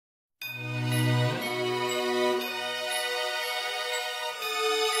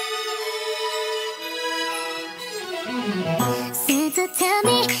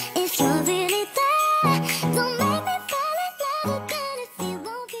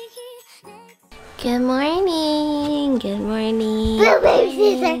Good morning. Good morning. Boo,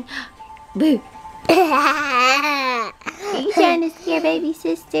 baby sister. Boo. Are you trying to scare baby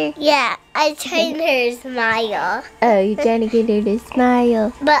sister? Yeah, I trained her to smile. Oh, you trying to get her to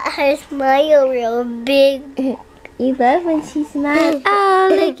smile? But her smile real big. You love when she smiles. Oh,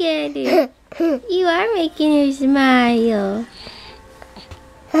 look at her. You are making her smile.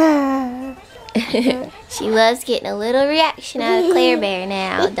 She loves getting a little reaction out of Klaire Bear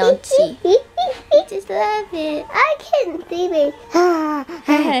now, don't she? You just love it. I can't see me.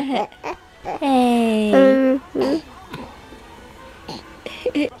 Hey.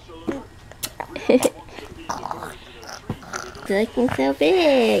 Looking so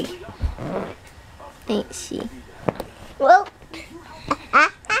big, ain't she? Well,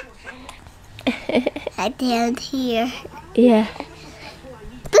 I down here. Yeah.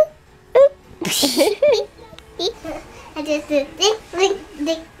 I just do ding, ding,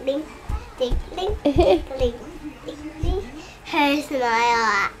 ding, ding, ding, ding, ding, ding, ding. Her smile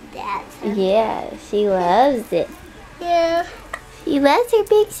at that. Yeah, she loves it. Yeah. She loves her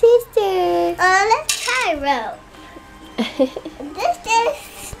big sister. Let's try rope. This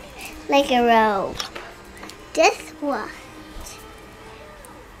is like a rope. Just watch.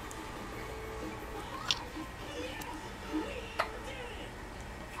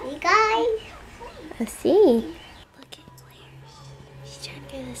 You guys. I see. Look at Klaire. She's trying to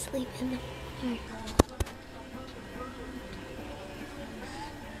go to sleep in the floor.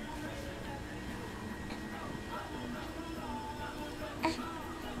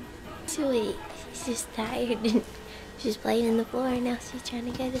 Sweet. She's just tired and she's playing in the floor and now she's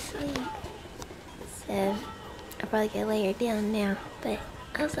trying to go to sleep. So I'll probably go lay her down now. But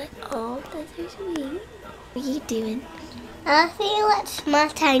I was like, oh, that's so sweet. What are you doing? I'll see what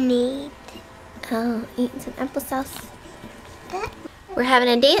smart I need. Oh, eating some applesauce. We're having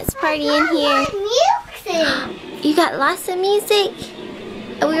a dance party in here. Music. You got lots of music?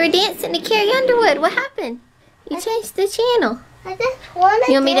 Oh, we were dancing to Carrie Underwood. What happened? You changed the channel. I just want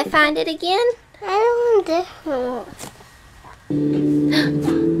You want me to find it again? I don't want this one.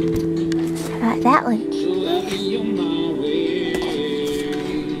 How about that one?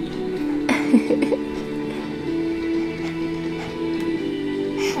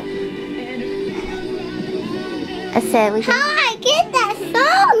 I said we can... How I get that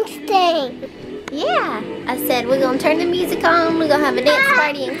song thing? Yeah. I said we're going to turn the music on. We're going to have a dance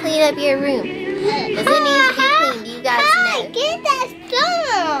party and clean up your room. Because it needs to be cleaned. You guys How know. I get that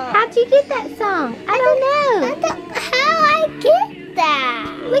song? How'd you get that song? I don't know. How I get that?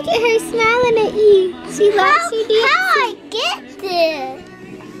 Look at her smiling at you. She likes your dance. How I get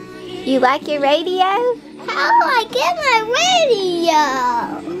this? You like your radio? How I get my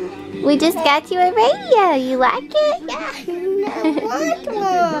radio? We just got you a radio. You like it? Yeah, I want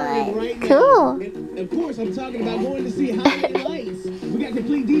one. Cool. Of course, I'm talking about going to see holiday lights. We got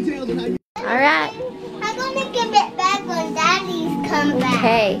complete details on how you... All right. I'm gonna give it back when Daddy's come back.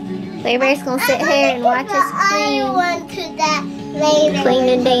 Okay. Klaire Bear's gonna sit here and watch us clean. I'm gonna give the other one to that later Clean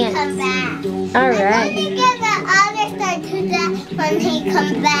and when he dance. come back. All I'm right. gonna give the other side to that when he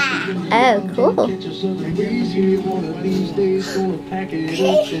come back. Oh, cool. Oh. It's gonna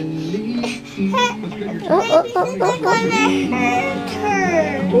hurt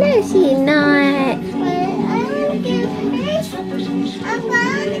her. No, she's not.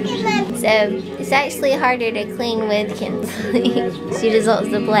 So it's actually harder to clean with Kinsley. She just wants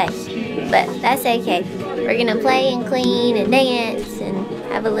to play, but that's okay. We're gonna play and clean and dance and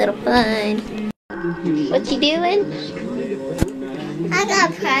have a little fun. What you doing? I got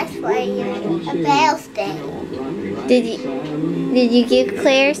a prize for you, a bell thing. Did you give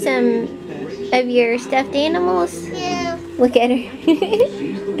Klaire some of your stuffed animals? Yeah. Look at her.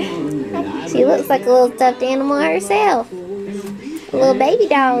 She looks like a little stuffed animal herself. A little baby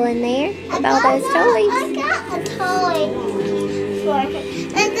doll in there with all those toys. I got a toy for her.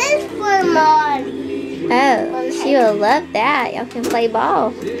 And this for Mollie. Oh, she will love that. Y'all can play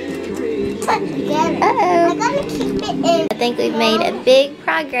ball. Uh-oh. Uh-oh. I gotta keep it in. I think we've made a big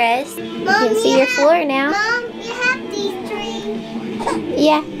progress. You can see your floor now. Mom, you have these three.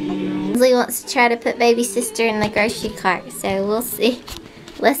 Yeah. Kinsley wants to try to put baby sister in the grocery cart, so we'll see.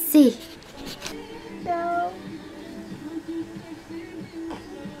 Let's see. So,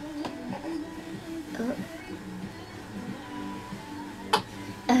 no.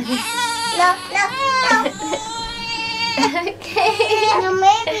 Okay. No,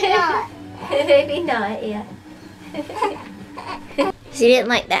 maybe not. Maybe not, yeah. She didn't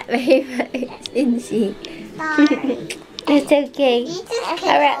like that very much, didn't she? Sorry. It's okay. You just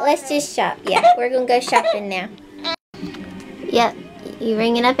Alright, let's just shop. Yeah, we're gonna go shopping now. Yep, You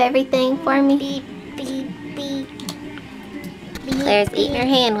ringing up everything for me? Beep, beep, beep. Claire's eating her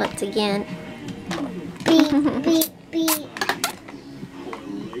hand once again. Beep, beep, beep.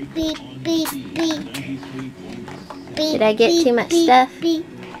 Beep, beep, beep. Did I get too much stuff? Beep,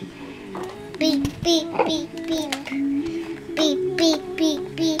 beep, beep, beep, beep. Beep, beep,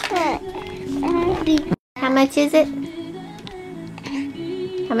 beep, beep. Beep. How much is it?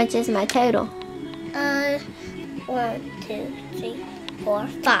 How much is my total? 1, 2, 3, 4,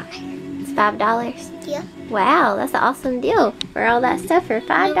 5. It's $5. Yeah. Wow, that's an awesome deal for all that stuff for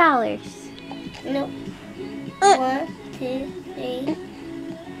 $5. No. 1, 2, 3,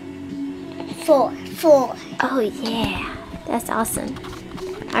 4. 4. Oh yeah, that's awesome.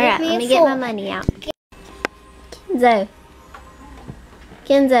 All right, me let a me get my 4. money out. Kenzo.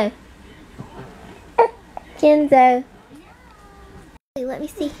 Kenzo. Kenzo. Let me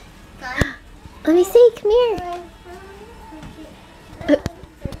see. Let me see. Come here.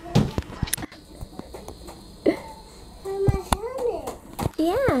 My helmet.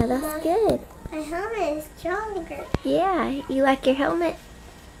 Yeah, that's good. My helmet is stronger. Yeah, you like your helmet?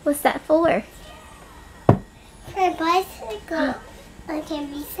 What's that for? For a bicycle, I can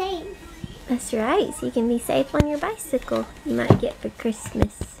be safe. That's right. So you can be safe on your bicycle. You might get for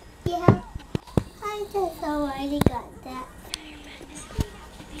Christmas. Yeah. I just already got that.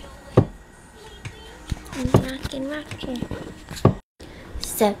 Rockin'.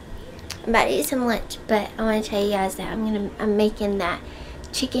 So, I'm about to eat some lunch, but I want to tell you guys that I'm making that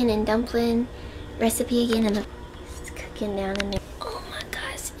chicken and dumpling recipe again, and it's cooking down in there. Oh my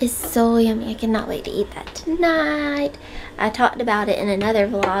gosh, it's so yummy. I cannot wait to eat that tonight. I talked about it in another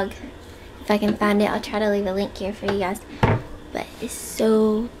vlog. If I can find it, I'll try to leave a link here for you guys. But it's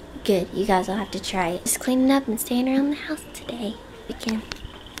so good. You guys will have to try it. Just cleaning up and staying around the house today. We can.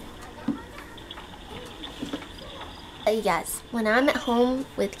 You guys, when I'm at home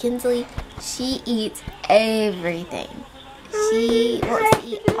with Kinsley, she eats everything. She wants to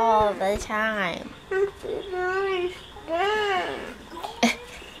eat all the time.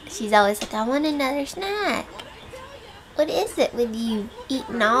 She's always like, I want another snack. What is it with you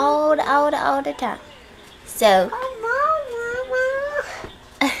eating all the time? So,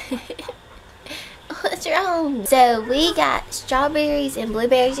 what's wrong? So we got strawberries and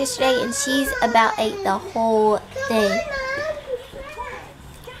blueberries yesterday, and she's about ate the whole thing.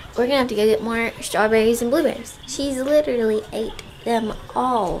 We're gonna have to go get more strawberries and blueberries. She's literally ate them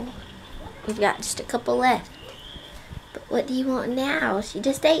all. We've got just a couple left. But what do you want now? She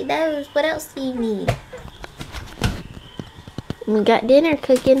just ate those. What else do you need? We got dinner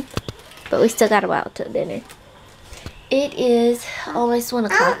cooking, but we still gotta wait till dinner. It is almost 1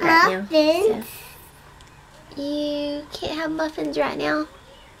 o'clock right now. So. You can't have muffins right now.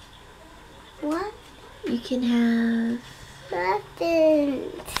 What? You can have...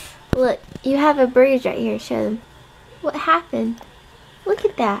 Muffins. Look, you have a bruise right here. Show them. What happened? Look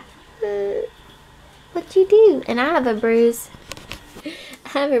at that. What'd you do? And I have a bruise. I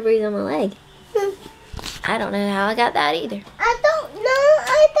have a bruise on my leg. I don't know how I got that either. I don't know.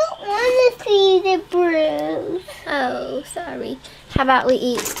 I don't want to see the bruise. Oh, sorry. How about we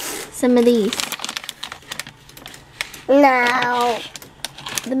eat some of these? No.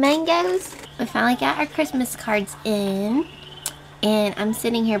 The mangoes. We finally got our Christmas cards in, and I'm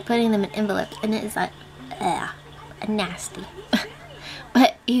sitting here putting them in envelopes, and it is like, nasty.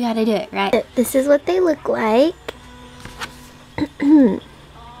 But you gotta do it, right? This is what they look like.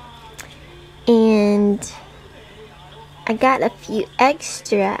 And I got a few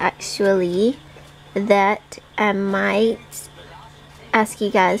extra, actually, that I might ask you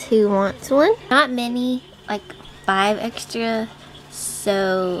guys who wants one. Not many, like 5 extra,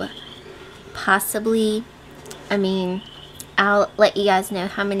 so possibly, I mean, I'll let you guys know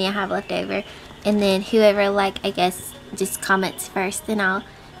how many I have left over, and then whoever, like, I guess just comments first, then I'll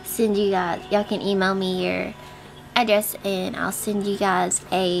send you guys, y'all can email me your address and I'll send you guys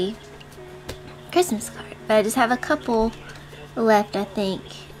a Christmas card. But I just have a couple left, I think.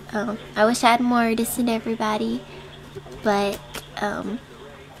 I wish I had more to send everybody, but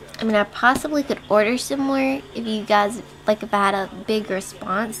I mean, I possibly could order some more if you guys, like, if I had a big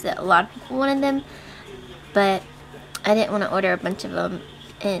response that a lot of people wanted them, but I didn't want to order a bunch of them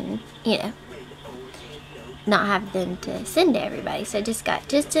and, you know, not have them to send to everybody. So I just got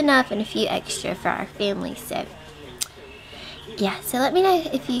just enough and a few extra for our family. So yeah, so let me know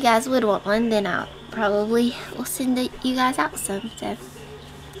if you guys would want one, then I'll probably will send you guys out some. So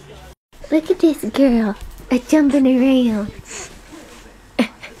look at this girl jumping around.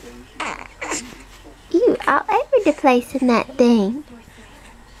 You all over the place in that thing.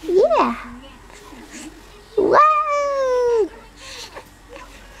 Yeah. Whoa!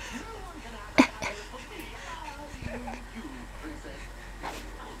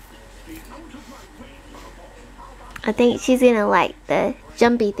 I think she's gonna like the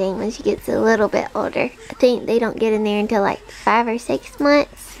jumpy thing when she gets a little bit older. I think they don't get in there until like 5 or 6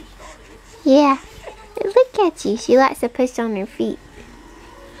 months. Yeah. Look at you. She likes to push on her feet.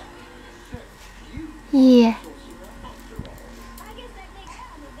 Yeah.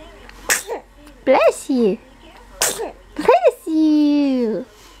 Bless you. Bless you.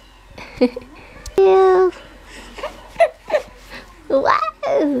 Wow.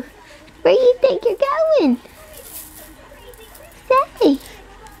 Where do you think you're going? Say.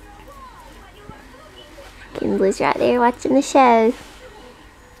 Kinsley's right there watching the show.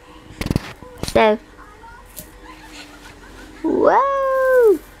 So.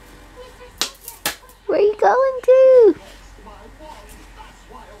 Whoa. Where are you going to?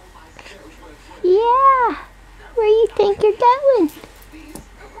 Yeah. Where do you think you're going?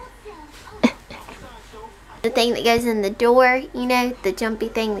 The thing that goes in the door, you know, the jumpy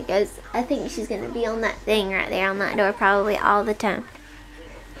thing that goes, I think she's going to be on that thing right there on that door probably all the time.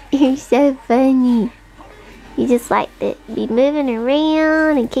 You're so funny. You just like to be moving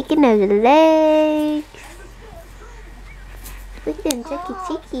around and kicking over the legs. Look at them chucky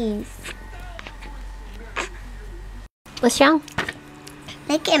chickies. What's wrong?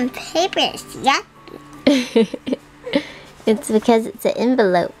 Making papers, yeah. It's because it's an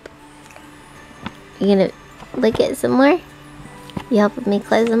envelope. You gonna look at some more? You helping me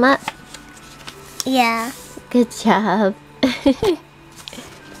close them up? Yeah. Good job. I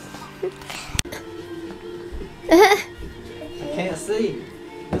can't see.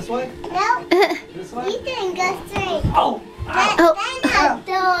 This way? No. This way? You can go straight. Oh! That's that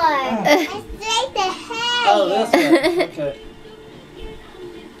door. I straight the head. Oh, this way. Okay.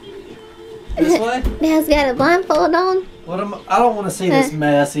 This way? Dad's got a blindfold on. I don't want to see this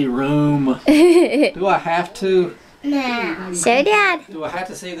messy room. Do I have to? No. Show Dad. Do I have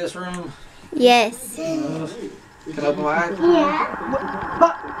to see this room? Yes. Can I open my eyes? Yeah.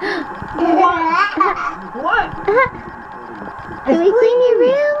 What? Can we clean your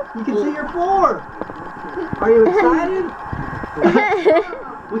room? You can see your floor. Are you excited?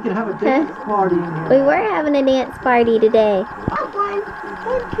 We can have a dance party in here. We were having a dance party today.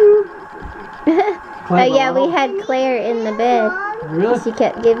 Thank you. Oh yeah, we had Claire in the bed. Really? She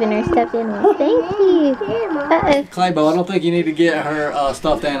kept giving her stuffed animals. Thank you. Uh-oh. Claybo, I don't think you need to get her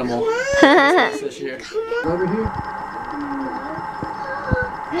stuffed animal this year. Over here.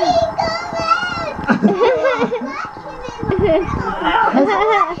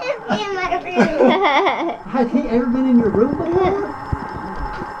 Has he ever been in your room before?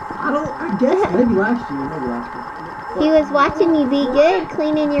 I guess maybe last year. He was watching you be good,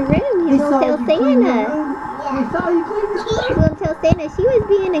 cleaning your room. He's gonna tell Santa. He saw you clean your room. He's gonna tell Santa she was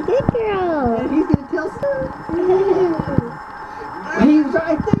being a good girl. And he's gonna tell Santa. He was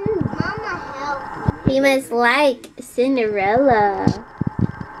right there. Mama, help. He must like Cinderella.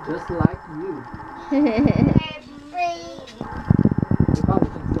 Just like you. Free. You probably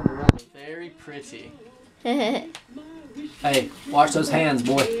think Cinderella's very pretty. Hey, wash those hands,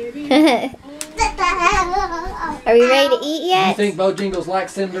 boy. Are we ready to eat Do yet? you think Bojangles like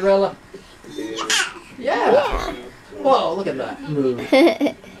Cinderella? Yeah. Whoa, look at that move.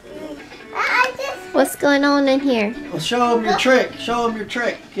 What's going on in here? Well, show him your trick. Show him your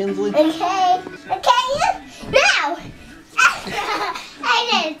trick, Kinsley. Okay. Now. I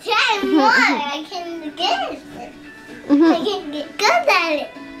didn't try more. I can get it. I can get good at it.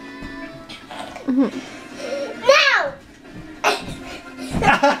 Now.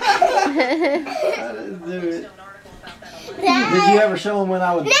 Do it. Did you ever show him when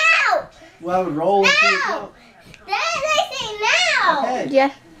I would roll and see it go? Dad, I say now. Okay.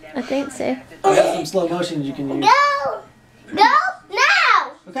 Yeah, I think so. I got some slow motions you can use. Go. Go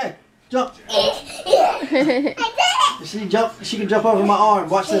now. Okay, jump. I did it. She can jump over my arm.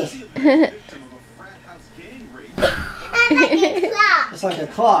 Watch this. I'm like a clock. It's like a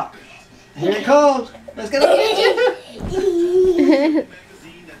clock. Here it comes. Let's get it.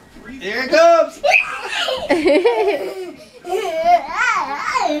 Here it comes.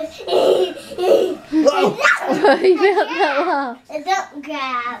 You felt that long. Don't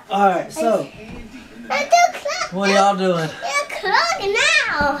grab. All right, so what are y'all doing? It's clock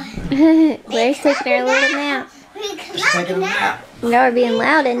now. We're taking our little nap. Just taking a nap. Y'all are being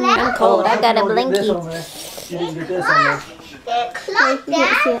loud in there. I'm cold. I got a blankie. You didn't get this on there. Big clock,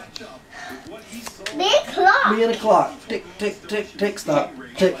 Dad. Big clock. Me and a clock. Tick, tick, tick, tick, stop.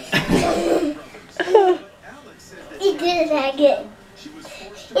 Tick. You did that good.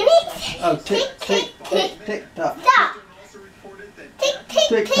 You need Oh, tick, tick, tick, tick, tock. stop. Tick, tick,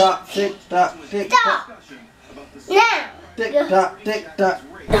 Tick, tick. tock, tick, tock, tick, tock. Stop. Now. Tick, tock, tick, tock.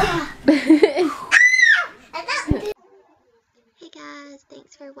 I thought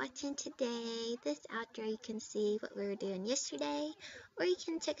thanks for watching today. This outro, you can see what we were doing yesterday, or you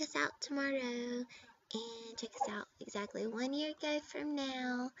can check us out tomorrow and check us out exactly 1 year ago from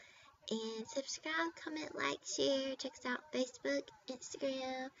now. And subscribe, comment, like, share. Check us out Facebook,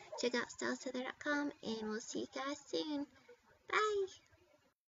 Instagram. Check out HairStylistHeather.com, and we'll see you guys soon. Bye.